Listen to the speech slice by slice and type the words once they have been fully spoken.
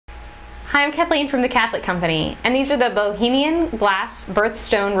Hi, I'm Kathleen from the Catholic Company, and these are the Bohemian glass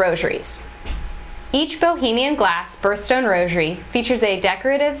Birthstone Rosaries. Each Bohemian glass Birthstone Rosary features a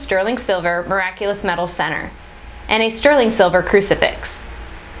decorative sterling silver miraculous metal center and a sterling silver crucifix.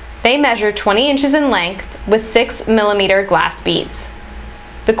 They measure 20 inches in length with 6mm glass beads.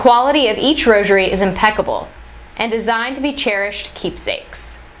 The quality of each rosary is impeccable and designed to be cherished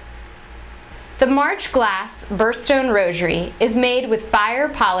keepsakes. The March glass Birthstone Rosary is made with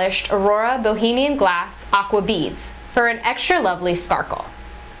fire-polished Aurora Bohemian glass Aqua beads for an extra lovely sparkle.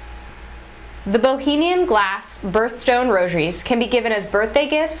 The Bohemian glass Birthstone Rosaries can be given as birthday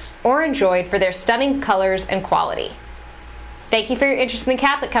gifts or enjoyed for their stunning colors and quality. Thank you for your interest in the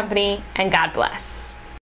Catholic Company, and God bless.